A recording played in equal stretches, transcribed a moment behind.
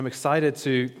I'm excited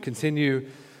to continue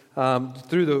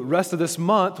through the rest of this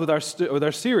month with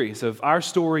our series of Our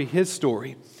Story, His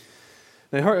Story.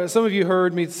 Now, some of you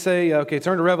heard me say, okay,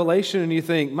 turn to Revelation, and you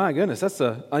think, my goodness, that's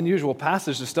an unusual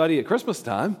passage to study at Christmas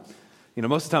time. You know,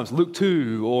 most of the time it's Luke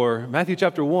 2 or Matthew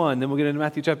chapter 1, then we'll get into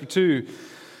Matthew chapter 2.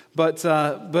 But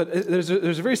there's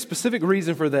a very specific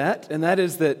reason for that, and that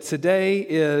is that today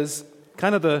is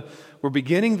kind of we're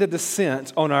beginning the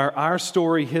descent on our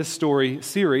Story, His Story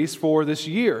series for this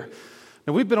year.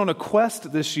 Now, we've been on a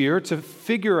quest this year to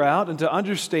figure out and to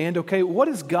understand, okay, what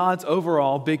is God's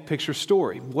overall big picture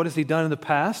story? What has He done in the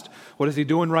past? What is He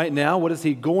doing right now? What is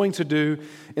He going to do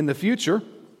in the future?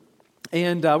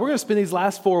 And we're going to spend these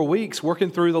last 4 weeks working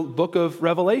through the book of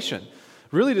Revelation,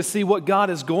 really to see what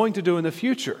God is going to do in the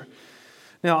future.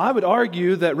 Now, I would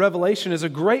argue that Revelation is a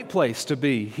great place to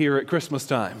be here at Christmas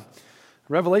time.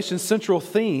 Revelation's central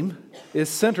theme is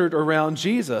centered around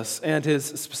Jesus and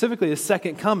specifically His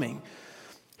second coming.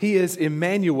 He is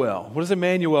Emmanuel. What does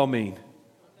Emmanuel mean?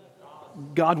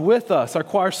 God with us. Our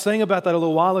choir sang about that a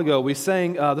little while ago. We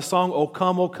sang the song, O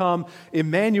Come,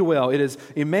 Emmanuel. It is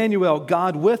Emmanuel,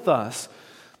 God with us.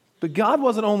 But God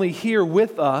wasn't only here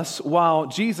with us while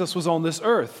Jesus was on this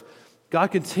earth.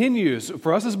 God continues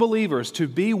for us as believers to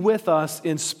be with us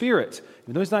in spirit.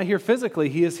 Even though He's not here physically,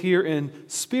 He is here in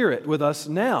spirit with us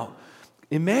now.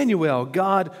 Emmanuel,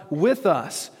 God with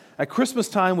us. At Christmas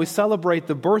time, we celebrate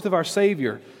the birth of our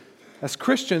Savior. As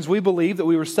Christians, we believe that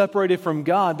we were separated from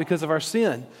God because of our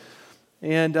sin,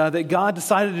 and that God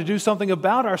decided to do something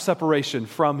about our separation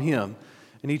from Him.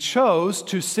 And He chose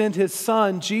to send His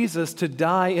Son, Jesus, to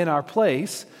die in our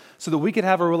place so that we could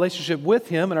have a relationship with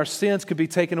Him and our sins could be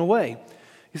taken away.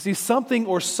 You see, something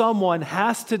or someone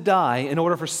has to die in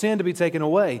order for sin to be taken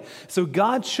away. So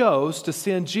God chose to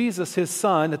send Jesus, His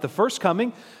Son, at the first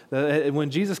coming, when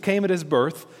Jesus came at His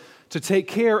birth, to take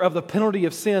care of the penalty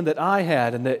of sin that I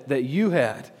had and that you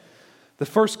had. The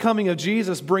first coming of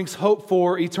Jesus brings hope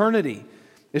for eternity.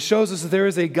 It shows us that there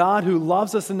is a God who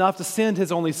loves us enough to send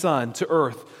His only Son to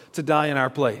earth to die in our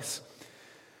place.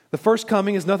 The first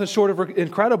coming is nothing short of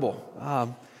incredible.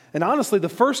 And honestly, the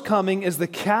first coming is the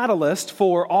catalyst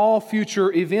for all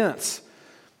future events.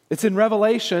 It's in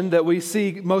Revelation that we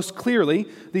see most clearly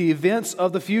the events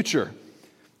of the future.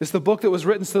 It's the book that was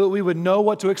written so that we would know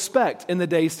what to expect in the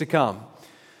days to come.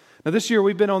 Now, this year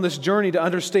we've been on this journey to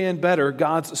understand better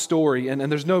God's story,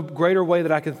 and there's no greater way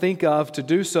that I can think of to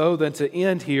do so than to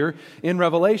end here in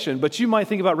Revelation. But you might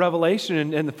think about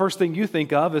Revelation, and the first thing you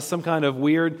think of is some kind of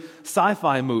weird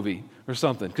sci-fi movie or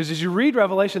something. Because as you read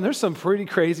Revelation, there's some pretty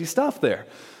crazy stuff there.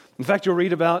 In fact, you'll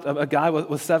read about a guy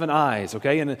with 7 eyes,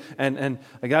 okay, and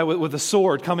a guy with a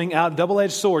sword coming out,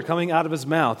 double-edged sword coming out of his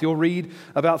mouth. You'll read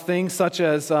about things such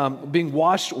as being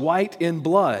washed white in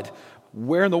blood.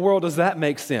 Where in the world does that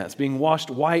make sense? Being washed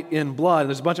white in blood. And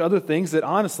there's a bunch of other things that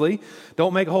honestly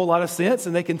don't make a whole lot of sense,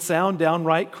 and they can sound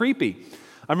downright creepy.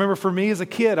 I remember for me as a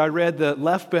kid, I read the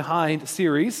Left Behind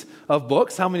series of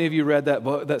books. How many of you read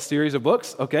that series of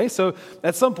books? Okay, so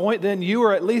at some point then you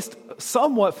were at least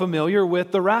somewhat familiar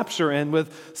with the rapture and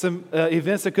with some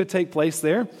events that could take place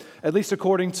there, at least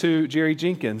according to Jerry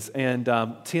Jenkins and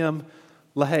Tim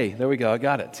LaHaye. There we go, I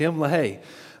got it, Tim LaHaye.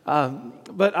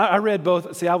 But I read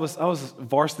both. See, I was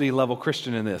varsity level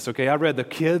Christian in this, okay? I read the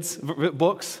kids'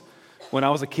 books when I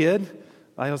was a kid.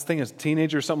 I was thinking as a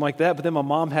teenager or something like that, but then my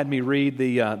mom had me read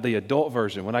the adult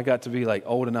version when I got to be like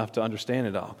old enough to understand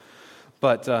it all.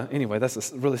 But anyway,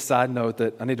 that's a really side note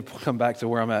that I need to come back to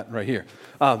where I'm at right here.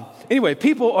 Anyway,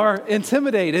 people are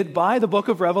intimidated by the book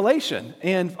of Revelation,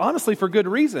 and honestly for good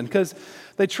reason, because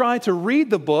they try to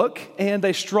read the book and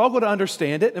they struggle to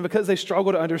understand it, and because they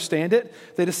struggle to understand it,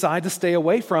 they decide to stay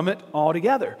away from it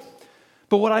altogether.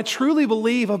 But what I truly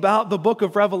believe about the book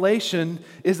of Revelation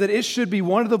is that it should be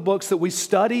one of the books that we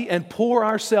study and pour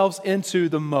ourselves into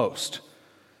the most.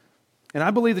 And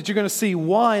I believe that you're going to see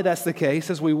why that's the case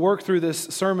as we work through this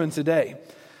sermon today.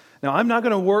 Now, I'm not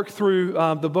going to work through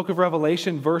the book of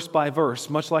Revelation verse by verse,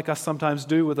 much like I sometimes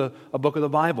do with a book of the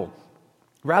Bible.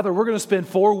 Rather, we're going to spend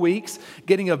 4 weeks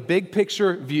getting a big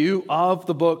picture view of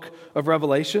the book of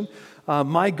Revelation.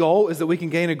 My goal is that we can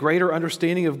gain a greater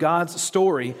understanding of God's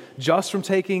story just from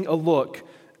taking a look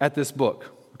at this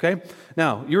book. Okay?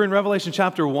 Now, you're in Revelation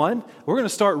chapter 1. We're going to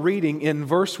start reading in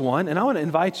verse 1, and I want to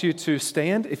invite you to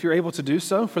stand, if you're able to do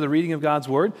so, for the reading of God's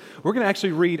Word. We're going to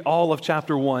actually read all of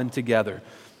chapter 1 together.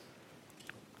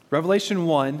 Revelation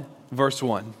 1, verse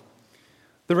 1.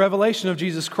 The revelation of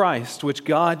Jesus Christ, which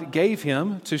God gave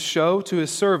Him to show to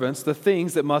His servants the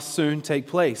things that must soon take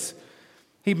place.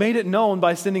 He made it known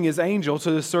by sending His angel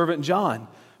to the servant John,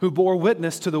 who bore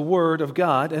witness to the word of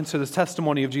God and to the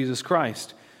testimony of Jesus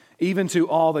Christ. even to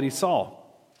all that he saw.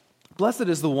 Blessed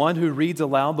is the one who reads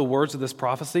aloud the words of this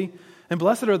prophecy, and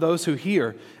blessed are those who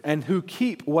hear and who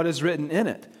keep what is written in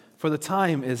it, for the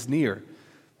time is near.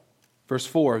 Verse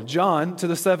 4, John, to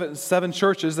the seven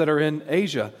churches that are in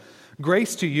Asia,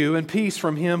 grace to you and peace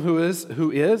from him who is,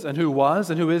 and who was,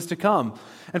 and who is to come,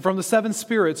 and from the seven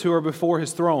spirits who are before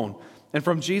his throne, and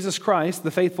from Jesus Christ,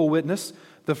 the faithful witness,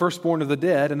 the firstborn of the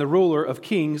dead, and the ruler of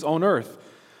kings on earth.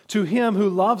 To him who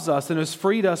loves us and has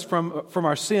freed us from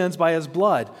our sins by his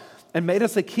blood, and made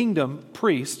us a kingdom,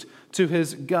 priest, to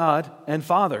his God and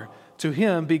Father. To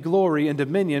him be glory and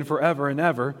dominion forever and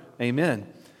ever. Amen.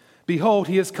 Behold,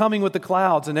 he is coming with the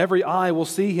clouds, and every eye will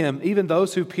see him, even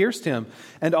those who pierced him,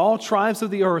 and all tribes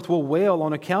of the earth will wail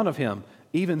on account of him.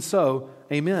 Even so,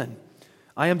 amen.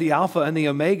 I am the Alpha and the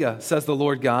Omega, says the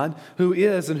Lord God, who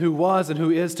is and who was and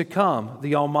who is to come,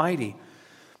 the Almighty.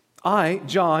 I,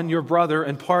 John, your brother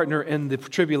and partner in the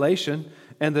tribulation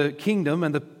and the kingdom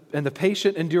and the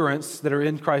patient endurance that are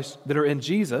in Christ, that are in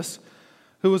Jesus,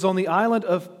 who was on the island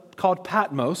called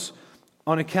Patmos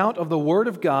on account of the word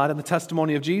of God and the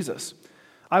testimony of Jesus.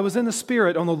 I was in the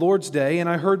Spirit on the Lord's day, and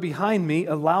I heard behind me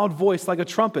a loud voice like a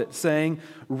trumpet saying,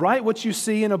 "Write what you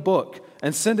see in a book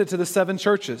and send it to the seven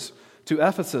churches, to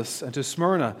Ephesus and to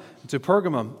Smyrna and to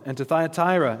Pergamum and to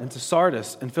Thyatira and to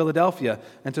Sardis and Philadelphia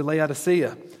and to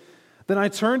Laodicea." Then I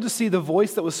turned to see the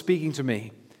voice that was speaking to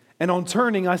me. And on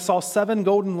turning, I saw 7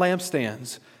 golden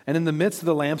lampstands, and in the midst of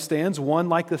the lampstands, one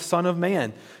like the Son of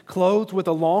Man, clothed with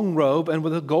a long robe and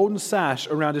with a golden sash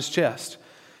around his chest.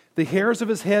 The hairs of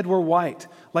his head were white,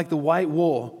 like the white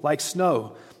wool, like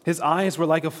snow. His eyes were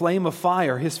like a flame of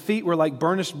fire. His feet were like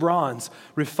burnished bronze,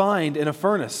 refined in a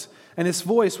furnace. And his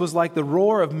voice was like the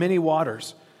roar of many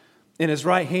waters. In his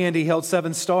right hand he held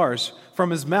 7 stars. From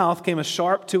his mouth came a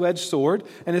sharp 2-edged sword,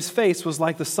 and his face was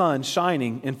like the sun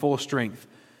shining in full strength.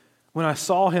 When I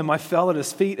saw him, I fell at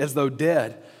his feet as though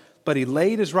dead. But he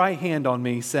laid his right hand on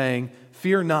me, saying,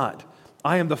 "Fear not,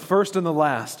 I am the first and the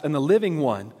last, and the living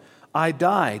one. I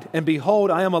died, and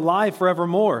behold, I am alive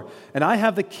forevermore, and I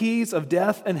have the keys of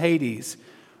death and Hades.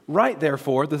 Write,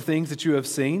 therefore, the things that you have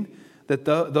seen, that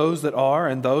those that are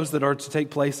and those that are to take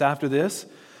place after this.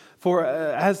 For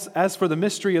as for the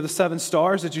mystery of the 7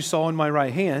 stars that you saw in my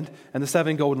right hand, and the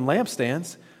 7 golden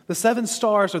lampstands, the 7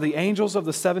 stars are the angels of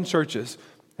the 7 churches,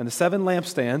 and the 7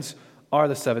 lampstands are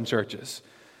the 7 churches."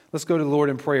 Let's go to the Lord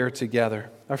in prayer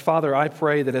together. Our Father, I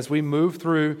pray that as we move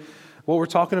through what we're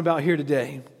talking about here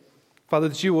today, Father,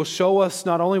 that you will show us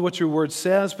not only what your word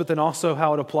says, but then also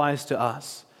how it applies to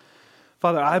us.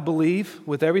 Father, I believe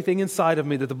with everything inside of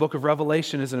me that the book of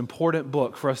Revelation is an important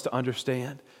book for us to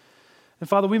understand. And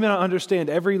Father, we may not understand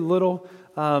every little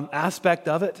aspect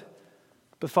of it,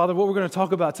 but Father, what we're going to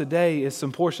talk about today is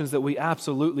some portions that we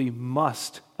absolutely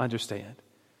must understand.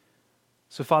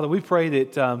 So Father, we pray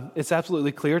that it's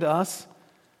absolutely clear to us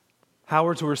how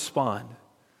we're to respond.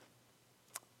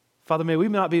 Father, may we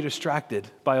not be distracted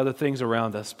by other things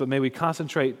around us, but may we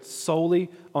concentrate solely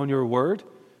on your word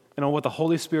and on what the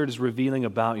Holy Spirit is revealing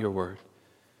about your word.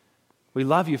 We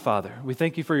love you, Father. We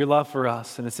thank you for your love for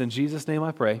us, and it's in Jesus' name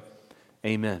I pray.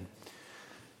 Amen.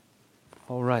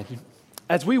 All right.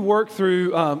 As we work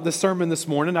through the sermon this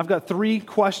morning, I've got 3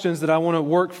 questions that I want to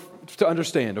work to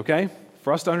understand, okay?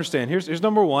 For us to understand. Here's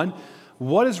number 1.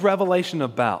 What is Revelation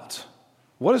about?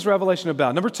 What is Revelation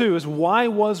about? Number 2 is, why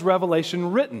was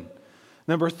Revelation written?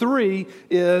 Number 3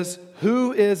 is,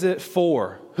 who is it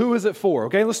for? Who is it for?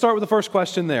 Okay, let's start with the first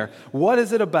question there. What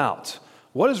is it about?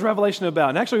 What is Revelation about?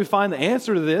 And actually we find the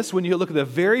answer to this when you look at the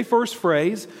very first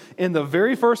phrase in the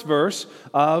very first verse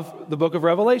of the book of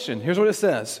Revelation. Here's what it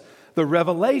says: the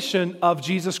revelation of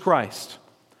Jesus Christ.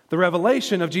 The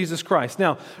revelation of Jesus Christ.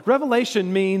 Now,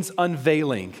 revelation means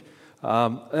unveiling.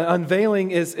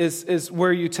 Unveiling is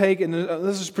where you take, and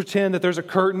let's just pretend that there's a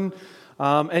curtain,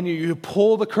 and you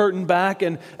pull the curtain back,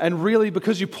 and really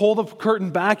because you pull the curtain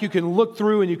back, you can look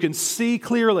through and you can see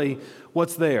clearly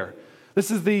what's there. This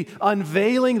is the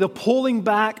unveiling, the pulling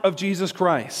back of Jesus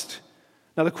Christ.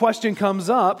 Now the question comes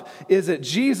up, is it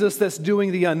Jesus that's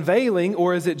doing the unveiling,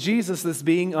 or is it Jesus that's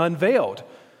being unveiled?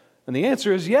 And the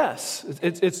answer is yes,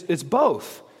 it's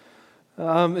both.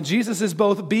 Jesus is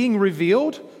both being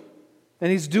revealed,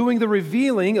 and he's doing the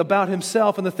revealing about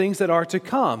himself and the things that are to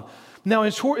come. Now,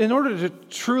 in order to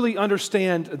truly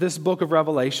understand this book of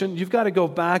Revelation, you've got to go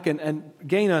back and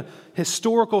gain a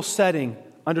historical setting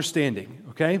understanding,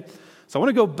 okay? So I want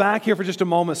to go back here for just a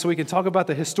moment so we can talk about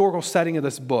the historical setting of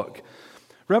this book.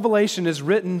 Revelation is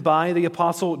written by the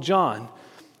Apostle John.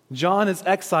 John is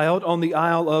exiled on the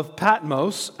Isle of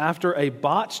Patmos after a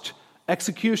botched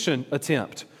execution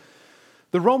attempt.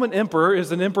 The Roman emperor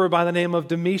is an emperor by the name of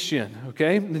Domitian,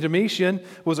 okay? Domitian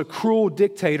was a cruel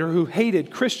dictator who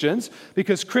hated Christians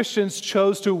because Christians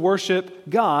chose to worship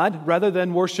God rather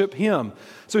than worship him.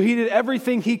 So he did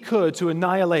everything he could to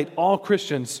annihilate all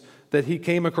Christians that he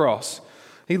came across.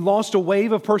 He launched a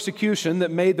wave of persecution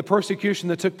that made the persecution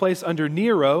that took place under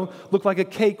Nero look like a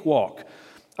cakewalk.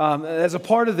 As a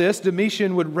part of this,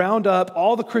 Domitian would round up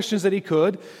all the Christians that he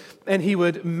could, and he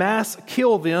would mass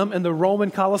kill them in the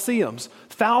Roman Colosseums.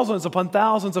 Thousands upon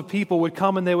thousands of people would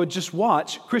come and they would just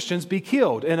watch Christians be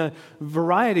killed in a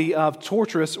variety of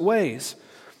torturous ways.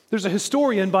 There's a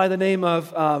historian by the name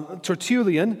of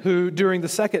Tertullian who, during the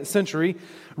 2nd century,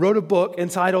 wrote a book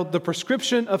entitled The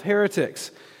Prescription of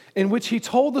Heretics, in which he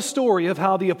told the story of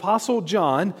how the Apostle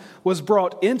John was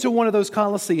brought into one of those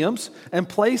Colosseums and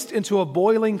placed into a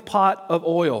boiling pot of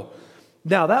oil.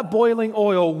 Now, that boiling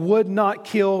oil would not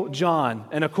kill John.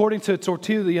 And according to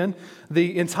Tertullian,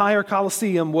 the entire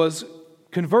Colosseum was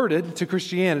converted to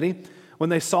Christianity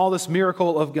when they saw this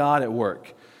miracle of God at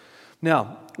work.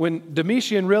 Now, when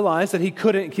Domitian realized that he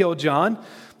couldn't kill John,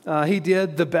 he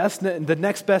did the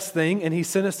next best thing, and he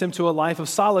sentenced him to a life of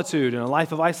solitude and a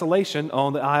life of isolation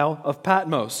on the Isle of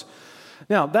Patmos.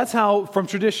 Now, that's how, from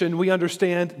tradition, we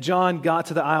understand John got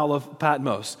to the Isle of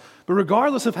Patmos. But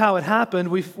regardless of how it happened,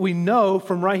 we know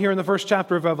from right here in the first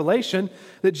chapter of Revelation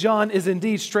that John is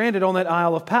indeed stranded on that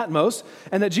Isle of Patmos,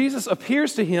 and that Jesus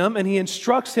appears to him and he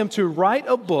instructs him to write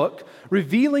a book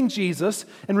revealing Jesus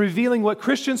and revealing what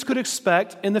Christians could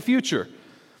expect in the future.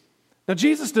 Now,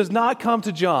 Jesus does not come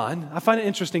to John. I find it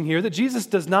interesting here that Jesus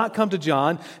does not come to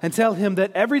John and tell him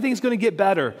that everything's going to get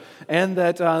better and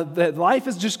that life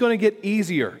is just going to get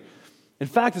easier. In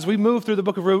fact, as we move through the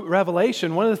book of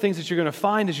Revelation, one of the things that you're going to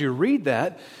find as you read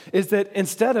that is that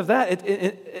instead of that,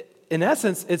 in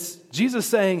essence, it's Jesus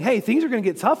saying, hey, things are going to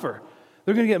get tougher.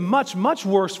 They're going to get much, much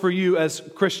worse for you as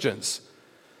Christians.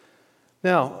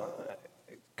 Now,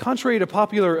 contrary to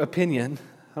popular opinion,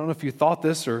 I don't know if you thought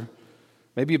this or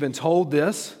maybe you've been told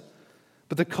this,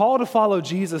 but the call to follow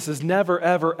Jesus is never,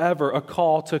 ever, ever a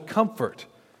call to comfort.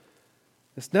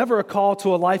 It's never a call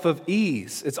to a life of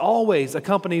ease. It's always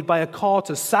accompanied by a call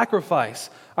to sacrifice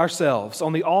ourselves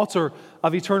on the altar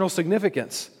of eternal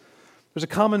significance. There's a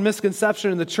common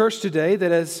misconception in the church today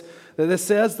that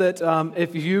says that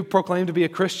if you proclaim to be a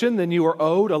Christian, then you are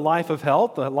owed a life of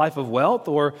health, a life of wealth,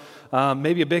 or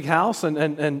maybe a big house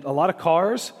and a lot of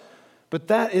cars. But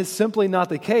that is simply not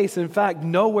the case. In fact,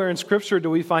 nowhere in Scripture do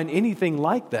we find anything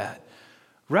like that.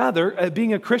 Rather,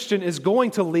 being a Christian is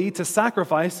going to lead to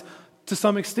sacrifice to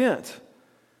some extent.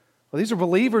 Well, these are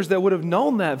believers that would have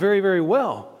known that very, very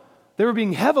well. They were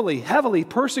being heavily, heavily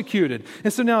persecuted.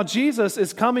 And so now Jesus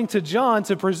is coming to John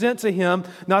to present to him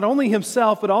not only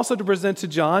himself, but also to present to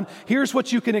John, here's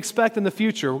what you can expect in the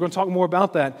future. We're going to talk more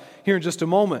about that here in just a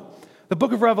moment. The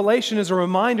book of Revelation is a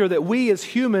reminder that we as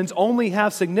humans only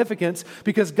have significance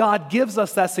because God gives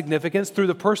us that significance through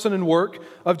the person and work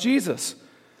of Jesus.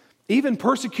 Even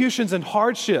persecutions and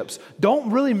hardships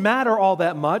don't really matter all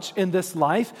that much in this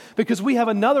life because we have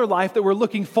another life that we're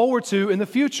looking forward to in the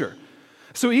future.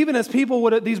 So even as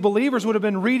these believers would have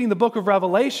been reading the book of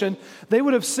Revelation, they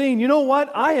would have seen, you know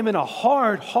what? I am in a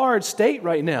hard state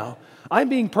right now. I'm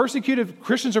being persecuted.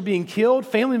 Christians are being killed.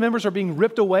 Family members are being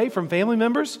ripped away from family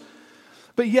members.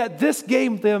 But yet this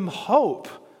gave them hope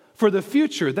for the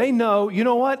future. They know, you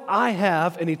know what? I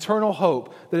have an eternal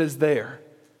hope that is there.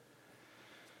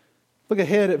 Look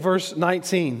ahead at verse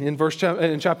 19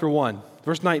 in chapter 1.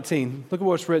 Verse 19, look at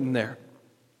what's written there.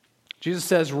 Jesus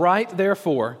says, write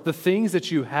therefore the things that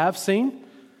you have seen,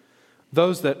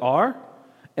 those that are,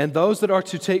 and those that are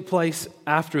to take place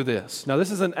after this. Now,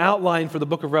 this is an outline for the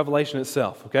book of Revelation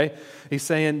itself, okay? He's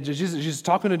saying, Jesus is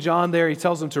talking to John there. He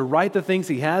tells him to write the things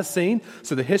he has seen.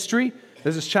 So the history,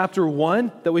 this is chapter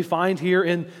 1 that we find here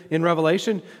in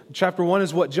Revelation. Chapter 1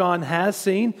 is what John has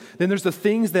seen. Then there's the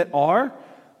things that are,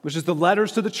 which is the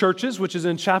letters to the churches, which is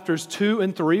in chapters 2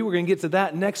 and 3. We're going to get to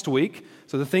that next week.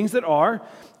 So the things that are.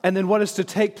 And then what is to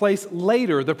take place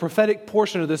later, the prophetic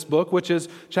portion of this book, which is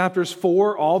chapters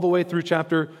 4 all the way through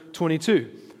chapter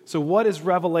 22. So what is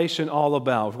Revelation all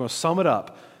about? We're going to sum it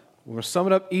up. We're going to sum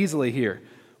it up easily here.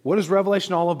 What is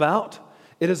Revelation all about?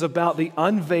 It is about the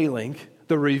unveiling,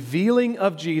 the revealing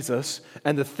of Jesus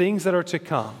and the things that are to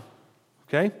come.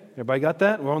 Okay? Everybody got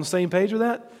that? We're on the same page with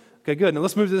that? Okay, good. Now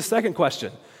let's move to the second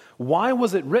question. Why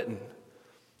was it written?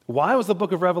 Why was the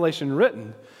book of Revelation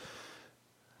written?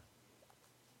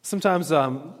 Sometimes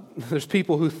there's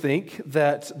people who think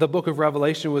that the book of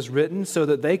Revelation was written so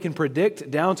that they can predict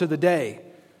down to the day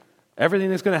everything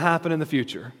that's going to happen in the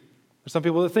future. There's some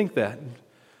people that think that.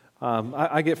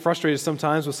 I get frustrated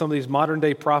sometimes with some of these modern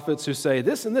day prophets who say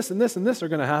this and this and this and this are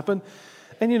going to happen.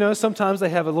 And sometimes they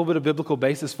have a little bit of biblical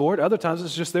basis for it. Other times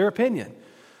it's just their opinion.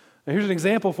 Now, here's an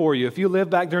example for you. If you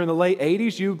lived back during the late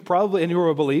 80s, you were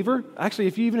a believer. Actually,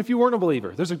 even if you weren't a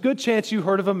believer, there's a good chance you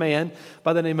heard of a man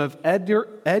by the name of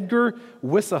Edgar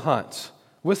Whisenant.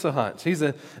 He's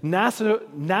a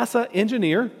NASA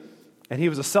engineer, and he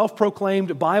was a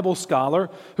self-proclaimed Bible scholar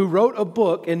who wrote a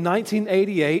book in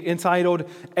 1988 entitled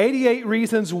 88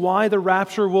 Reasons Why the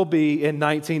Rapture Will Be in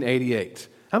 1988.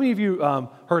 How many of you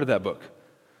heard of that book?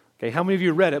 Okay, how many of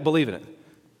you read it, believe in it?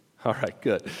 All right,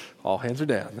 good. All hands are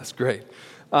down. That's great.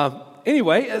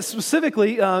 Anyway,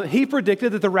 specifically, he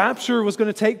predicted that the rapture was going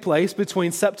to take place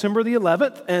between September the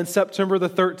 11th and September the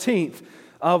 13th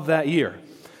of that year.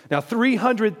 Now,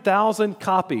 300,000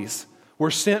 copies were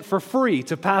sent for free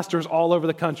to pastors all over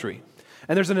the country.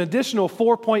 And there's an additional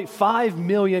 4.5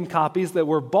 million copies that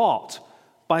were bought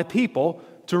by people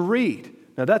to read.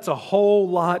 Now, that's a whole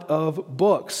lot of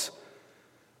books.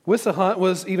 Whisenant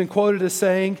was even quoted as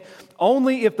saying,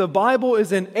 "Only if the Bible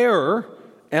is in error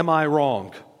am I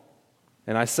wrong."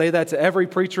 And I say that to every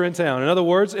preacher in town. In other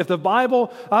words,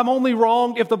 I'm only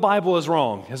wrong if the Bible is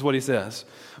wrong, is what he says.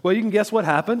 Well, you can guess what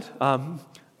happened.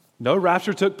 No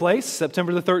rapture took place.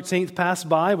 September the 13th passed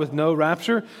by with no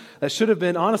rapture. That should have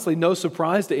been, honestly, no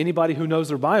surprise to anybody who knows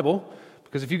their Bible.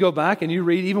 Because if you go back and you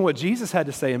read even what Jesus had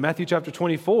to say in Matthew chapter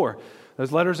 24,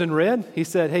 those letters in red, he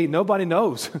said, hey, nobody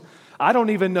knows. I don't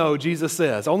even know, Jesus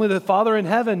says. Only the Father in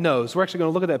heaven knows. We're actually going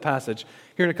to look at that passage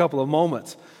here in a couple of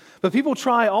moments. But people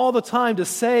try all the time to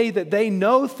say that they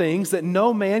know things that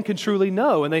no man can truly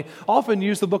know. And they often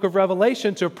use the book of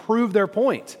Revelation to prove their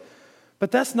point.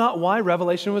 But that's not why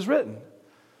Revelation was written.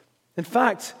 In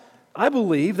fact, I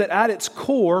believe that at its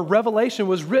core, Revelation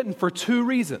was written for two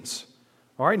reasons.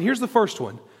 All right, and here's the first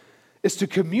one. It's to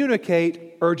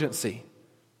communicate urgency.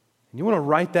 And you want to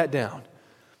write that down.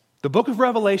 The book of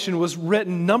Revelation was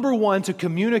written, number one, to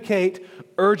communicate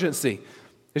urgency.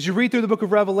 As you read through the book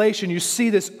of Revelation, you see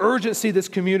this urgency that's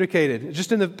communicated.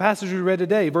 Just in the passage we read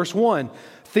today, verse 1,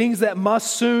 things that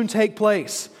must soon take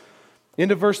place.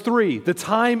 Into verse 3, the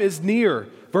time is near.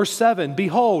 Verse 7,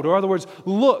 behold, or in other words,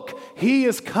 look, he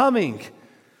is coming.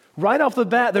 Right off the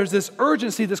bat, there's this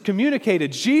urgency that's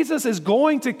communicated. Jesus is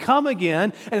going to come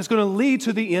again, and it's going to lead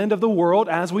to the end of the world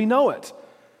as we know it.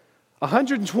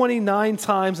 129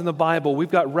 times in the Bible,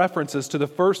 we've got references to the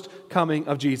first coming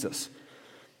of Jesus.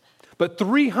 But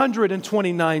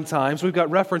 329 times, we've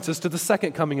got references to the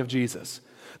second coming of Jesus.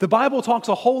 The Bible talks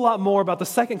a whole lot more about the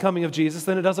second coming of Jesus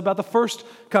than it does about the first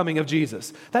coming of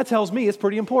Jesus. That tells me it's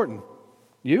pretty important.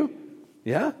 You?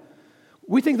 Yeah?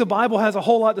 We think the Bible has a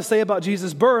whole lot to say about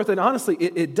Jesus' birth, and honestly,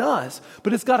 it does.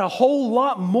 But it's got a whole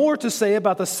lot more to say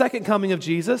about the second coming of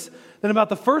Jesus than about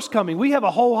the first coming. We have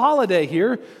a whole holiday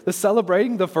here that's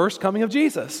celebrating the first coming of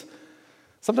Jesus.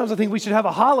 Sometimes I think we should have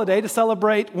a holiday to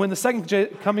celebrate when the second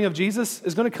coming of Jesus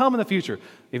is going to come in the future,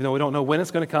 even though we don't know when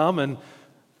it's going to come, and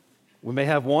we may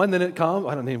have one, then it comes.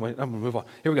 I'm going to move on.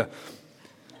 Here we go.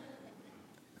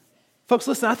 Folks,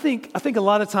 listen, I think a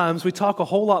lot of times we talk a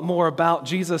whole lot more about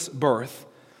Jesus' birth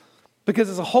because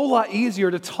it's a whole lot easier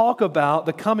to talk about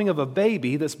the coming of a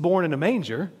baby that's born in a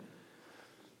manger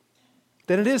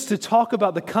than it is to talk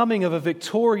about the coming of a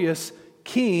victorious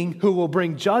king who will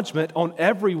bring judgment on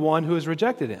everyone who has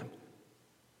rejected him.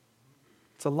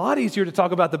 It's a lot easier to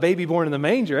talk about the baby born in the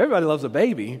manger. Everybody loves a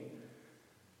baby.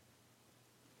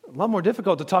 A lot more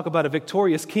difficult to talk about a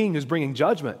victorious king who's bringing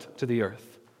judgment to the earth.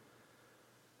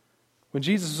 When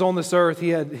Jesus was on this earth, he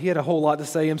had a whole lot to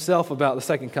say himself about the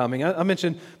second coming. I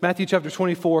mentioned Matthew chapter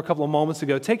 24 a couple of moments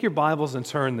ago. Take your Bibles and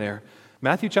turn there.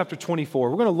 Matthew chapter 24.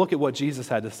 We're going to look at what Jesus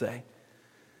had to say.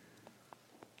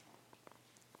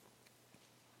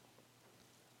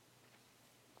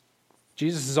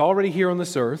 Jesus is already here on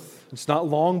this earth. It's not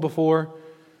long before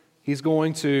he's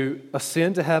going to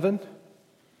ascend to heaven.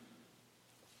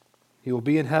 He will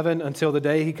be in heaven until the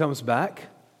day he comes back.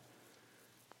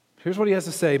 Here's what he has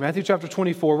to say. Matthew chapter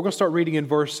 24, we're going to start reading in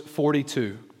verse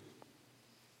 42.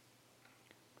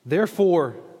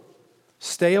 Therefore,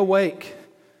 stay awake,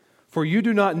 for you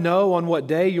do not know on what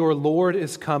day your Lord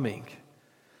is coming.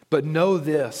 But know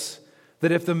this,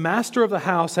 that if the master of the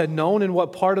house had known in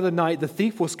what part of the night the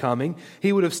thief was coming,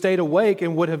 he would have stayed awake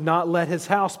and would have not let his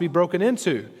house be broken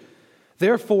into.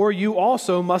 Therefore, you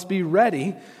also must be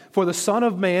ready, for the Son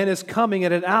of Man is coming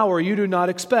at an hour you do not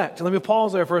expect. Let me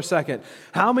pause there for a second.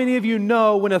 How many of you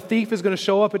know when a thief is going to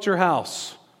show up at your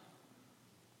house?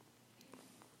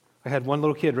 I had one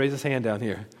little kid raise his hand down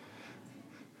here.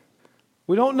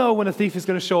 We don't know when a thief is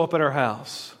going to show up at our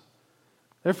house.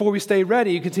 Therefore we stay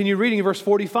ready. You continue reading in verse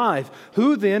 45.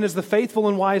 Who then is the faithful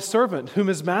and wise servant whom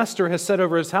his master has set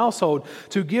over his household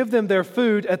to give them their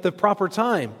food at the proper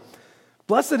time?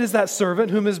 Blessed is that servant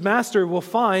whom his master will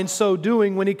find so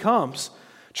doing when he comes.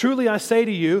 Truly I say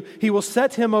to you, he will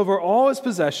set him over all his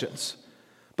possessions.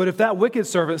 But if that wicked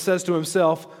servant says to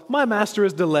himself, my master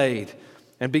is delayed,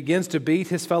 and begins to beat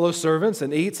his fellow servants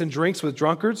and eats and drinks with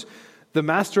drunkards, the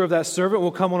master of that servant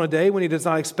will come on a day when he does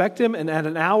not expect him, and at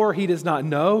an hour he does not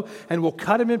know, and will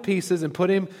cut him in pieces and put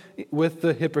him with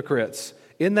the hypocrites.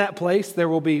 In that place there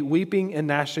will be weeping and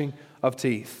gnashing of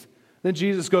teeth. Then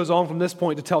Jesus goes on from this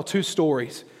point to tell two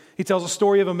stories. He tells a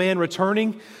story of a man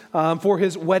returning for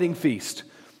his wedding feast.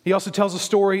 He also tells a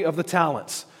story of the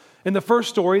talents. In the first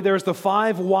story, there's the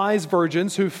 5 wise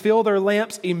virgins who fill their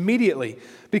lamps immediately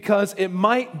because it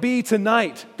might be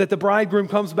tonight that the bridegroom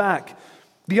comes back.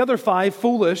 The other 5,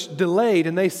 foolish, delayed,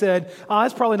 and they said,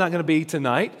 it's probably not going to be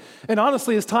tonight. And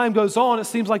honestly, as time goes on, it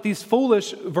seems like these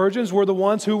foolish virgins were the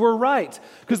ones who were right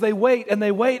because they wait and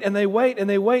they wait and they wait and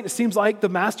they wait. It seems like the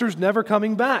master's never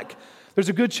coming back. There's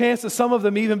a good chance that some of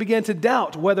them even began to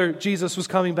doubt whether Jesus was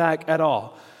coming back at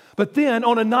all. But then,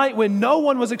 on a night when no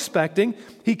one was expecting,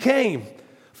 he came.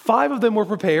 5 of them were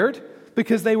prepared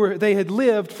because they had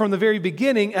lived from the very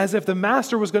beginning as if the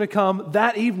master was going to come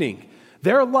that evening.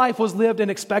 Their life was lived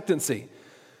in expectancy.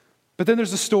 But then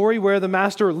there's a story where the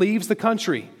master leaves the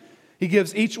country. He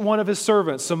gives each one of his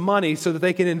servants some money so that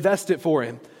they can invest it for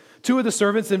him. 2 of the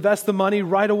servants invest the money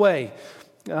right away.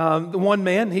 The one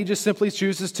man, he just simply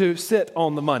chooses to sit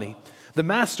on the money. The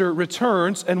master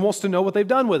returns and wants to know what they've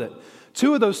done with it.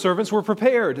 2 of those servants were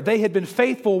prepared. They had been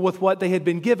faithful with what they had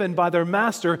been given by their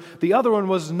master. The other one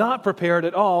was not prepared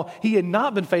at all. He had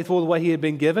not been faithful with what he had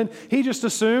been given. He just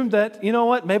assumed that, you know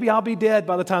what, maybe I'll be dead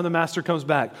by the time the master comes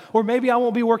back. Or maybe I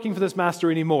won't be working for this master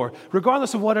anymore.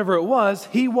 Regardless of whatever it was,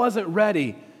 he wasn't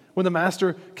ready when the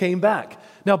master came back.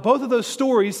 Now, both of those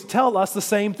stories tell us the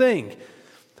same thing.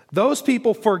 Those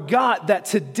people forgot that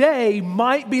today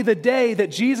might be the day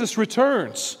that Jesus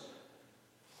returns.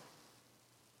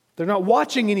 They're not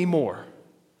watching anymore.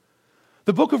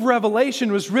 The book of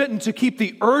Revelation was written to keep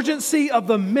the urgency of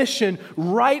the mission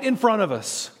right in front of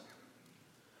us.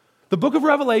 The book of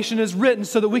Revelation is written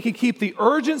so that we can keep the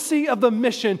urgency of the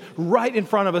mission right in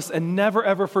front of us and never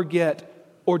ever forget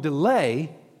or delay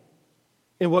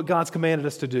in what God's commanded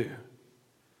us to do.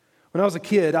 When I was a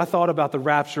kid, I thought about the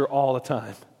rapture all the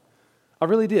time. I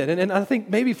really did. And I think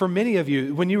maybe for many of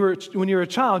you, when you were a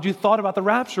child, you thought about the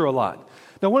rapture a lot.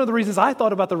 Now, one of the reasons I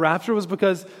thought about the rapture was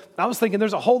because I was thinking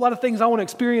there's a whole lot of things I want to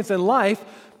experience in life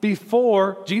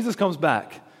before Jesus comes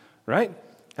back, right?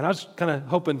 And I was kind of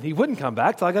hoping he wouldn't come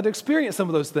back till I got to experience some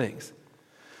of those things.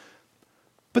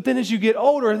 But then as you get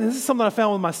older, and this is something I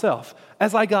found with myself,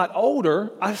 as I got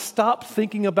older, I stopped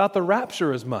thinking about the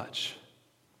rapture as much.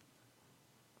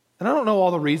 And I don't know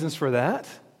all the reasons for that,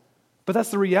 but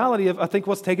that's the reality of, I think,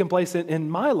 what's taken place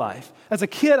in my life. As a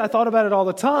kid, I thought about it all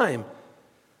the time.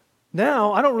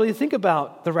 Now, I don't really think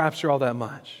about the rapture all that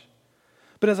much.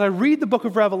 But as I read the book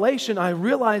of Revelation, I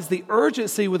realize the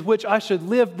urgency with which I should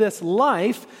live this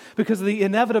life because of the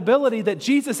inevitability that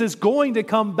Jesus is going to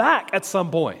come back at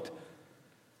some point.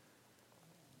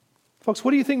 Folks,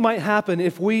 what do you think might happen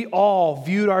if we all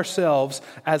viewed ourselves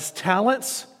as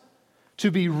talents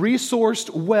to be resourced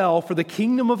well for the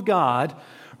kingdom of God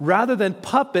rather than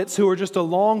puppets who are just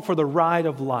along for the ride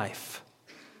of life?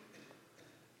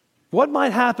 What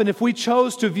might happen if we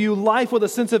chose to view life with a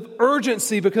sense of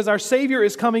urgency because our Savior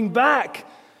is coming back,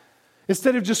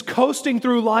 instead of just coasting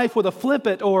through life with a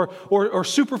flippant or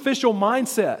superficial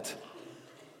mindset?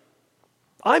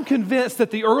 I'm convinced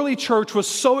that the early church was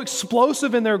so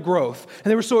explosive in their growth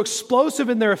and they were so explosive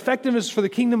in their effectiveness for the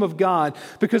kingdom of God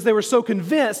because they were so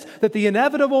convinced that the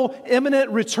inevitable,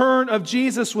 imminent return of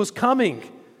Jesus was coming.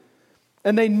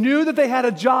 And they knew that they had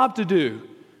a job to do.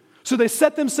 So they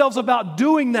set themselves about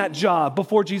doing that job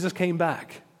before Jesus came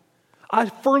back. I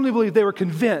firmly believe they were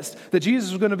convinced that Jesus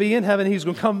was going to be in heaven and he was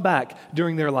going to come back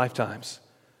during their lifetimes.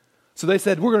 So they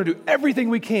said, we're going to do everything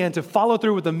we can to follow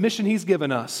through with the mission he's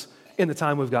given us in the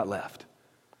time we've got left.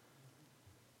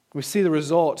 We see the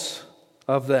results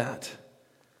of that.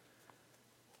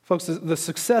 Folks, the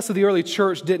success of the early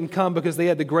church didn't come because they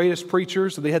had the greatest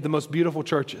preachers or they had the most beautiful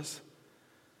churches.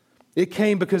 It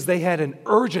came because they had an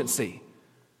urgency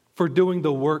for doing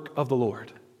the work of the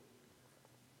Lord.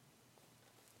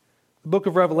 The book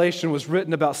of Revelation was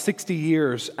written about 60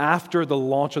 years after the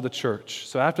launch of the church.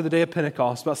 So after the day of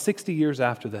Pentecost, about 60 years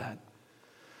after that.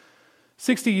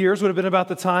 60 years would have been about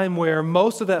the time where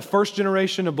most of that first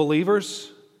generation of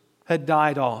believers had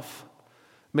died off.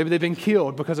 Maybe they've been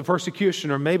killed because of persecution,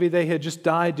 or maybe they had just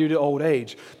died due to old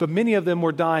age. But many of them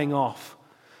were dying off.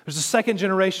 There's a second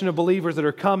generation of believers that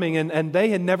are coming, and they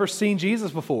had never seen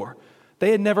Jesus before.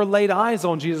 They had never laid eyes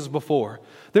on Jesus before.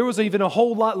 There was even a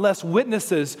whole lot less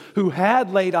witnesses who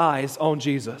had laid eyes on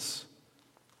Jesus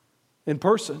in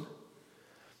person.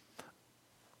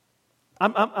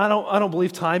 I don't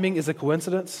believe timing is a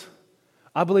coincidence.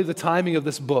 I believe the timing of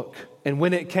this book and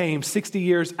when it came 60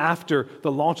 years after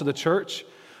the launch of the church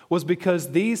was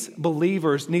because these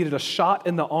believers needed a shot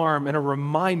in the arm and a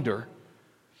reminder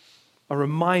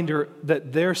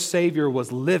that their Savior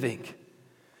was living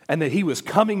and that He was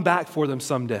coming back for them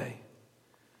someday.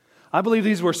 I believe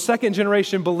these were second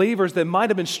generation believers that might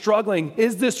have been struggling.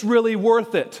 Is this really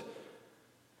worth it?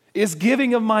 Is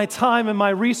giving of my time and my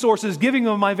resources, giving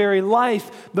of my very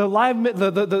life,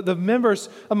 the members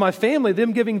of my family,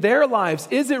 them giving their lives,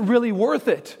 is it really worth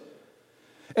it?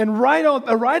 And right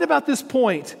about this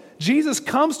point, Jesus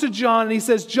comes to John and He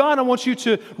says, John, I want you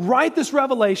to write this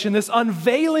revelation, this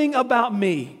unveiling about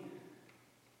me.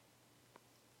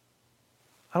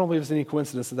 I don't believe it's any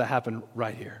coincidence that happened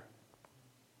right here.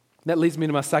 That leads me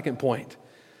to my second point.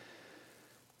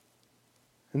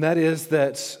 And that is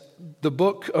that the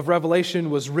book of Revelation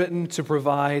was written to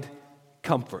provide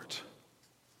comfort.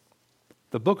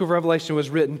 The book of Revelation was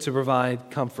written to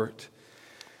provide comfort.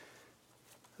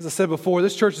 As I said before,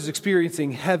 this church is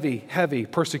experiencing heavy, heavy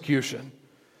persecution.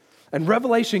 And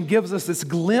Revelation gives us this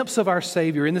glimpse of our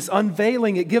Savior. In this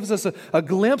unveiling, it gives us a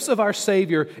glimpse of our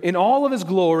Savior in all of His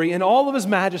glory, in all of His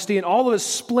majesty, in all of His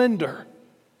splendor.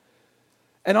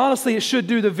 And honestly, it should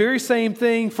do the very same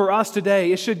thing for us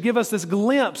today. It should give us this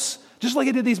glimpse, just like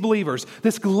it did these believers,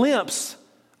 this glimpse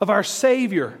of our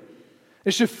Savior.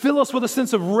 It should fill us with a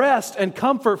sense of rest and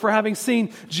comfort for having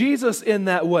seen Jesus in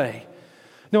that way.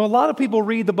 Now, a lot of people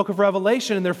read the book of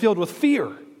Revelation and they're filled with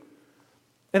fear.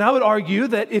 And I would argue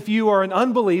that if you are an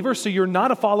unbeliever, so you're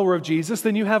not a follower of Jesus,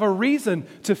 then you have a reason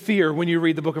to fear when you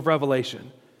read the book of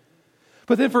Revelation.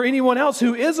 But then for anyone else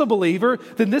who is a believer,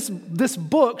 then this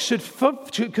book should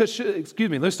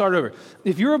let's start over.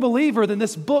 If you're a believer, then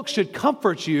this book should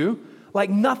comfort you like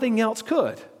nothing else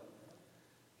could.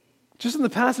 Just in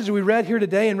the passage we read here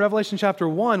today in Revelation chapter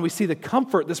 1, we see the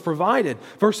comfort that's provided.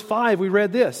 Verse 5, we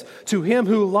read this, to Him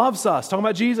who loves us, talking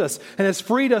about Jesus, and has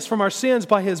freed us from our sins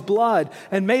by His blood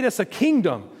and made us a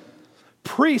kingdom,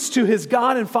 priests to His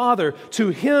God and Father. To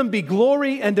Him be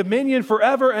glory and dominion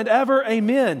forever and ever.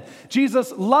 Amen.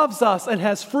 Jesus loves us and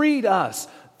has freed us.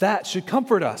 That should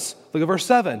comfort us. Look at verse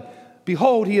 7.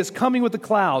 Behold, He is coming with the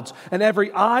clouds, and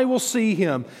every eye will see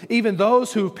Him, even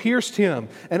those who pierced Him,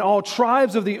 and all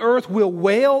tribes of the earth will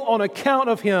wail on account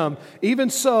of Him. Even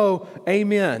so,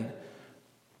 amen.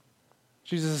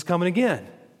 Jesus is coming again.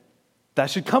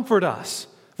 That should comfort us.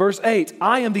 Verse 8,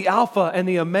 I am the Alpha and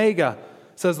the Omega,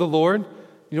 says the Lord.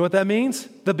 You know what that means?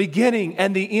 The beginning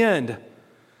and the end.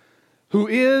 Who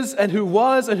is and who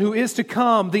was and who is to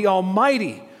come, the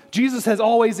Almighty. Jesus has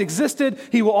always existed.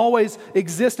 He will always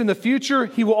exist in the future.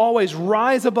 He will always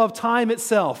rise above time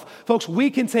itself. Folks, we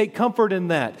can take comfort in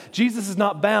that. Jesus is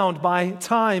not bound by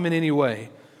time in any way.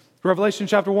 Revelation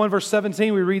chapter 1, verse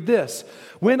 17, we read this.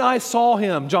 When I saw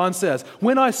Him, John says,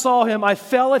 when I saw Him, I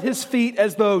fell at His feet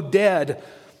as though dead.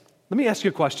 Let me ask you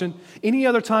a question. Any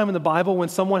other time in the Bible when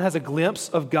someone has a glimpse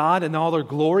of God and all their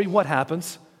glory, what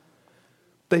happens?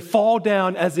 They fall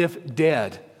down as if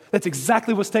dead. That's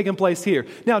exactly what's taking place here.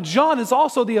 Now, John is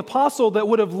also the apostle that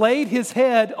would have laid his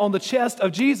head on the chest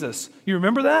of Jesus. You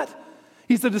remember that?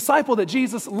 He's the disciple that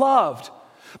Jesus loved.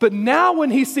 But now when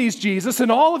he sees Jesus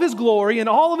in all of His glory and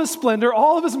all of His splendor,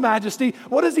 all of His majesty,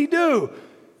 what does he do?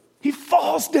 He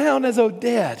falls down as though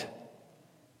dead.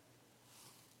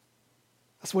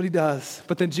 That's what he does.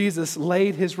 But then Jesus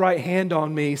laid His right hand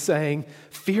on me, saying,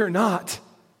 fear not.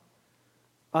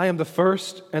 I am the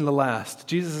first and the last.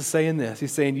 Jesus is saying this.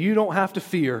 He's saying, you don't have to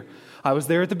fear. I was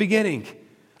there at the beginning.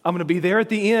 I'm going to be there at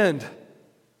the end.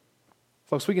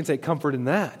 Folks, we can take comfort in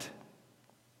that.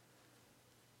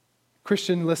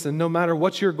 Christian, listen, no matter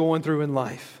what you're going through in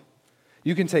life,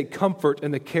 you can take comfort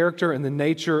in the character and the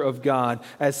nature of God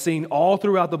as seen all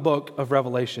throughout the book of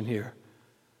Revelation here.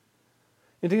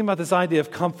 And thinking about this idea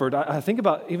of comfort, I think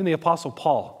about even the Apostle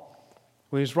Paul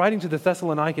when he's writing to the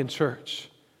Thessalonican church.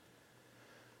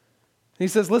 He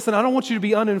says, listen, I don't want you to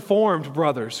be uninformed,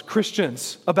 brothers,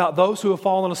 Christians, about those who have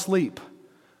fallen asleep,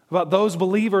 about those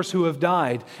believers who have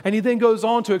died. And he then goes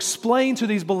on to explain to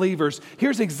these believers,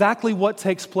 here's exactly what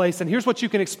takes place, and here's what you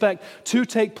can expect to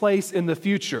take place in the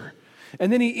future.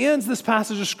 And then he ends this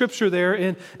passage of Scripture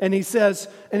there, and he says,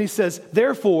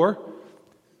 therefore,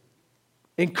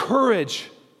 encourage,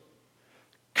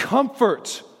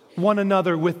 comfort one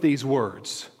another with these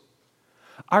words.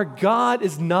 Our God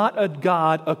is not a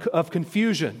God of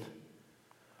confusion.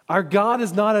 Our God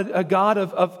is not a God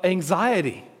of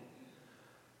anxiety.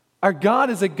 Our God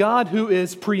is a God who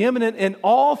is preeminent in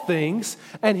all things,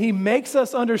 and He makes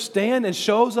us understand and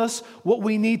shows us what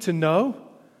we need to know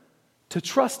to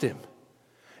trust Him.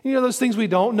 You know, those things we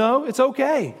don't know, it's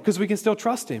okay because we can still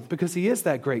trust Him because He is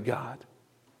that great God.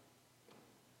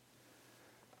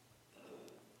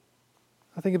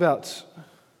 I think about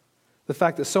the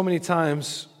fact that so many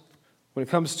times when it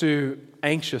comes to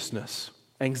anxiousness,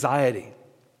 anxiety,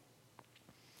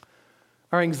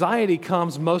 our anxiety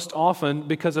comes most often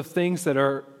because of things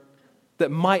that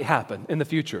might happen in the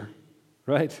future,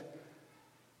 right?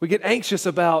 We get anxious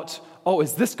about,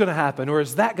 is this going to happen or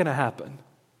is that going to happen?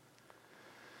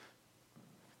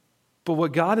 But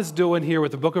what God is doing here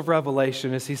with the book of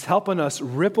Revelation is He's helping us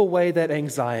rip away that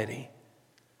anxiety.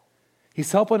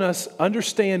 He's helping us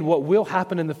understand what will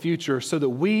happen in the future so that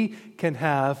we can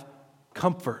have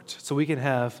comfort, so we can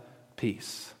have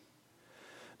peace.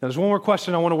 Now, there's one more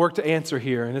question I want to work to answer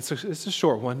here, and it's a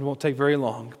short one. It won't take very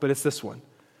long, but it's this one.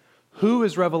 Who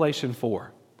is Revelation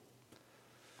for?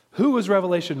 Who is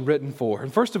Revelation written for?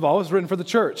 And first of all, it's written for the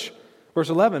church. Verse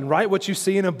 11, write what you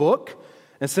see in a book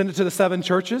and send it to the 7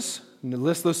 churches. And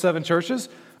list those 7 churches.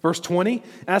 Verse 20,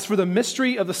 as for the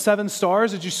mystery of the 7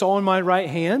 stars that you saw in my right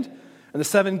hand and the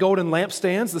 7 golden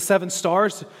lampstands, the 7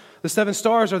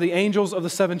 stars are the angels of the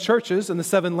 7 churches, and the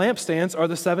 7 lampstands are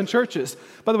the 7 churches.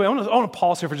 By the way, I want to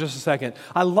pause here for just a second.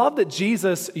 I love that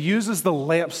Jesus uses the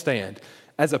lampstand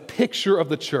as a picture of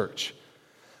the church.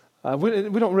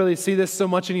 We don't really see this so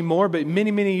much anymore, but many,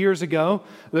 many years ago,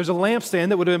 there's a lampstand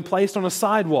that would have been placed on a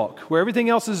sidewalk where everything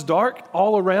else is dark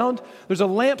all around. There's a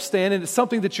lampstand, and it's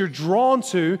something that you're drawn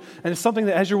to, and it's something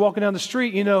that as you're walking down the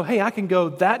street, you know, hey, I can go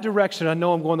that direction. I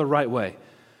know I'm going the right way.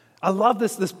 I love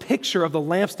this picture of the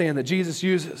lampstand that Jesus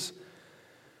uses.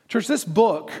 Church, this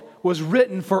book was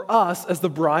written for us as the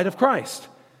bride of Christ.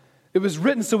 It was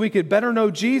written so we could better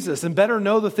know Jesus and better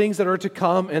know the things that are to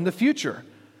come in the future.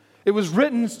 It was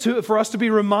written for us to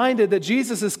be reminded that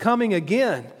Jesus is coming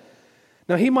again.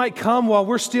 Now, He might come while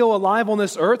we're still alive on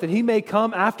this earth, and He may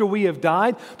come after we have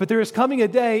died, but there is coming a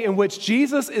day in which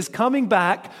Jesus is coming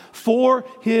back for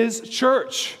His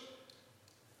church.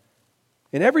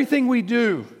 In everything we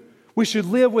do, we should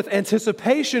live with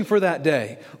anticipation for that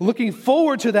day, looking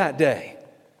forward to that day.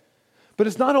 But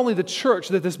it's not only the church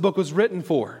that this book was written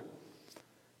for.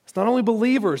 It's not only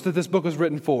believers that this book was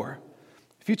written for.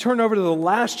 If you turn over to the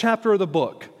last chapter of the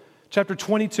book, chapter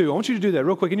 22, I want you to do that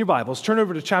real quick in your Bibles. Turn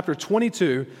over to chapter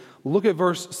 22, look at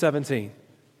verse 17.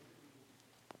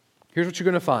 Here's what you're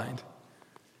going to find.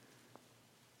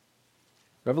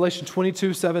 Revelation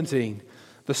 22:17.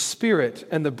 The Spirit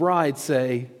and the bride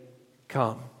say,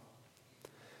 come.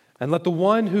 And let the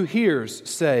one who hears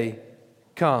say,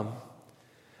 come.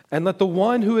 And let the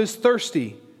one who is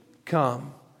thirsty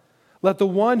come. Let the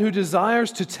one who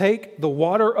desires to take the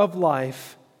water of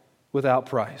life without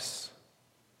price.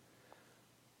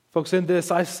 Folks, in this,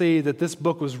 I see that this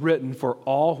book was written for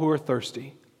all who are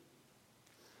thirsty.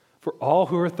 For all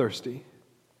who are thirsty.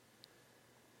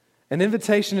 An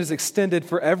invitation is extended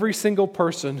for every single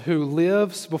person who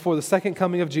lives before the second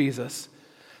coming of Jesus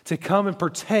to come and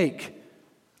partake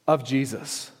of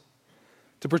Jesus,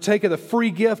 to partake of the free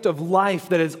gift of life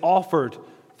that is offered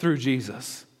through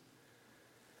Jesus.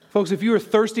 Folks, if you are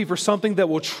thirsty for something that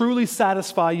will truly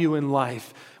satisfy you in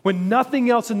life, when nothing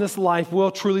else in this life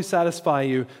will truly satisfy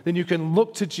you, then you can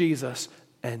look to Jesus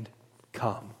and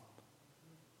come.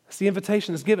 That's the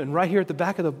invitation that's given right here at the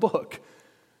back of the book.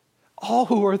 All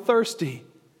who are thirsty,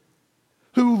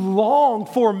 who long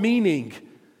for meaning,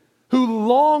 who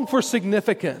long for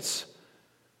significance,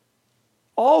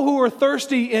 all who are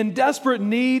thirsty in desperate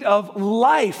need of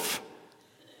life,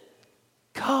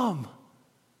 come.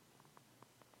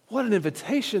 What an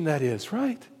invitation that is,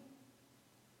 right?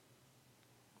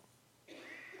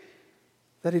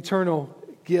 That eternal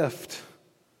gift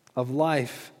of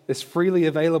life is freely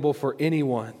available for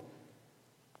anyone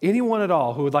at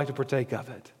all who would like to partake of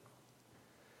it.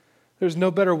 There's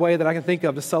no better way that I can think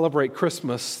of to celebrate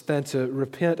Christmas than to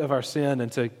repent of our sin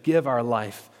and to give our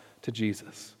life to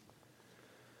Jesus.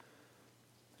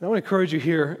 And I want to encourage you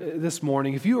here this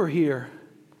morning, if you are here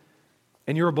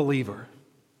and you're a believer,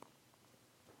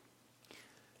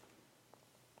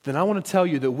 then I want to tell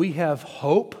you that we have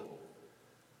hope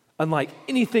unlike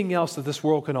anything else that this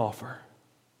world can offer.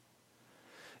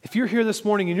 If you're here this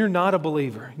morning and you're not a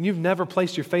believer, and you've never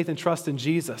placed your faith and trust in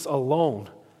Jesus alone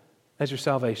as your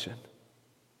salvation,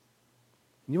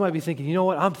 you might be thinking, you know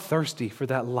what, I'm thirsty for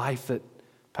that life that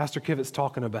Pastor Kivett's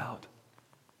talking about.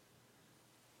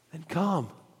 then come.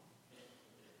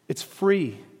 It's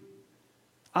free.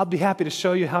 I'll be happy to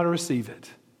show you how to receive it.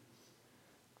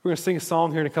 We're going to sing a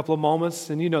song here in a couple of moments,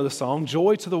 and you know the song,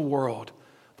 Joy to the World.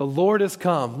 The Lord has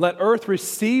come. Let earth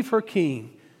receive her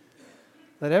King.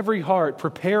 Let every heart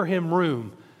prepare him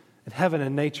room, and heaven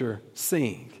and nature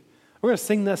sing. We're going to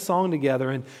sing that song together,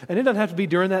 and it doesn't have to be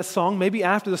during that song, maybe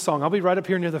after the song. I'll be right up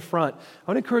here near the front.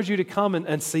 I would encourage you to come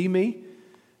and see me.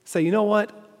 Say, you know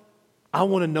what? I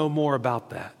want to know more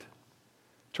about that.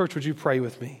 Church, would you pray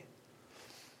with me?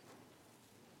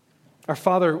 Our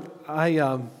Father,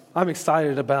 I'm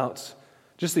excited about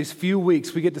just these few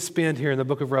weeks we get to spend here in the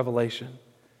book of Revelation.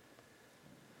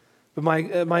 But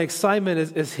my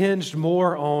excitement is hinged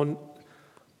more on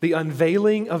the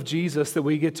unveiling of Jesus that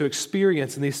we get to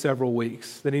experience in these several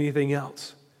weeks than anything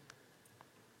else.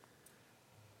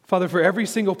 Father, for every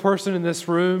single person in this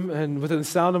room and within the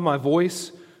sound of my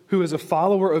voice who is a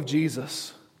follower of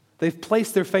Jesus, they've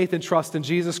placed their faith and trust in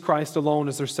Jesus Christ alone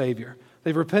as their Savior.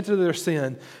 They've repented of their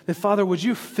sin. Then, Father, would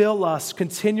you fill us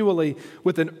continually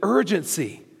with an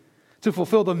urgency to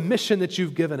fulfill the mission that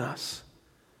you've given us?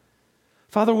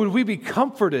 Father, would we be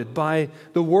comforted by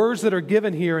the words that are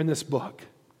given here in this book?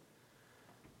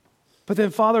 But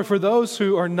then, Father, for those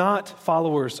who are not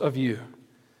followers of you,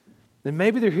 then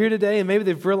maybe they're here today and maybe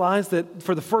they've realized that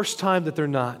for the first time that they're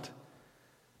not.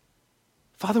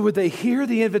 Father, would they hear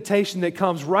the invitation that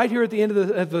comes right here at the end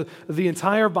of the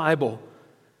entire Bible?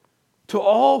 To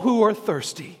all who are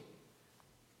thirsty,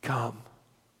 come.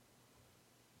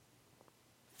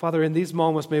 Father, in these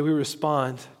moments, may we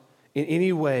respond in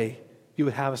any way you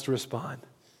would have us to respond.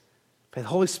 May the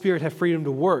Holy Spirit have freedom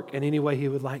to work in any way he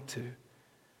would like to.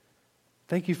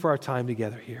 Thank you for our time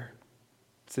together here.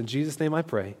 It's in Jesus' name I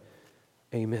pray.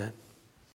 Amen.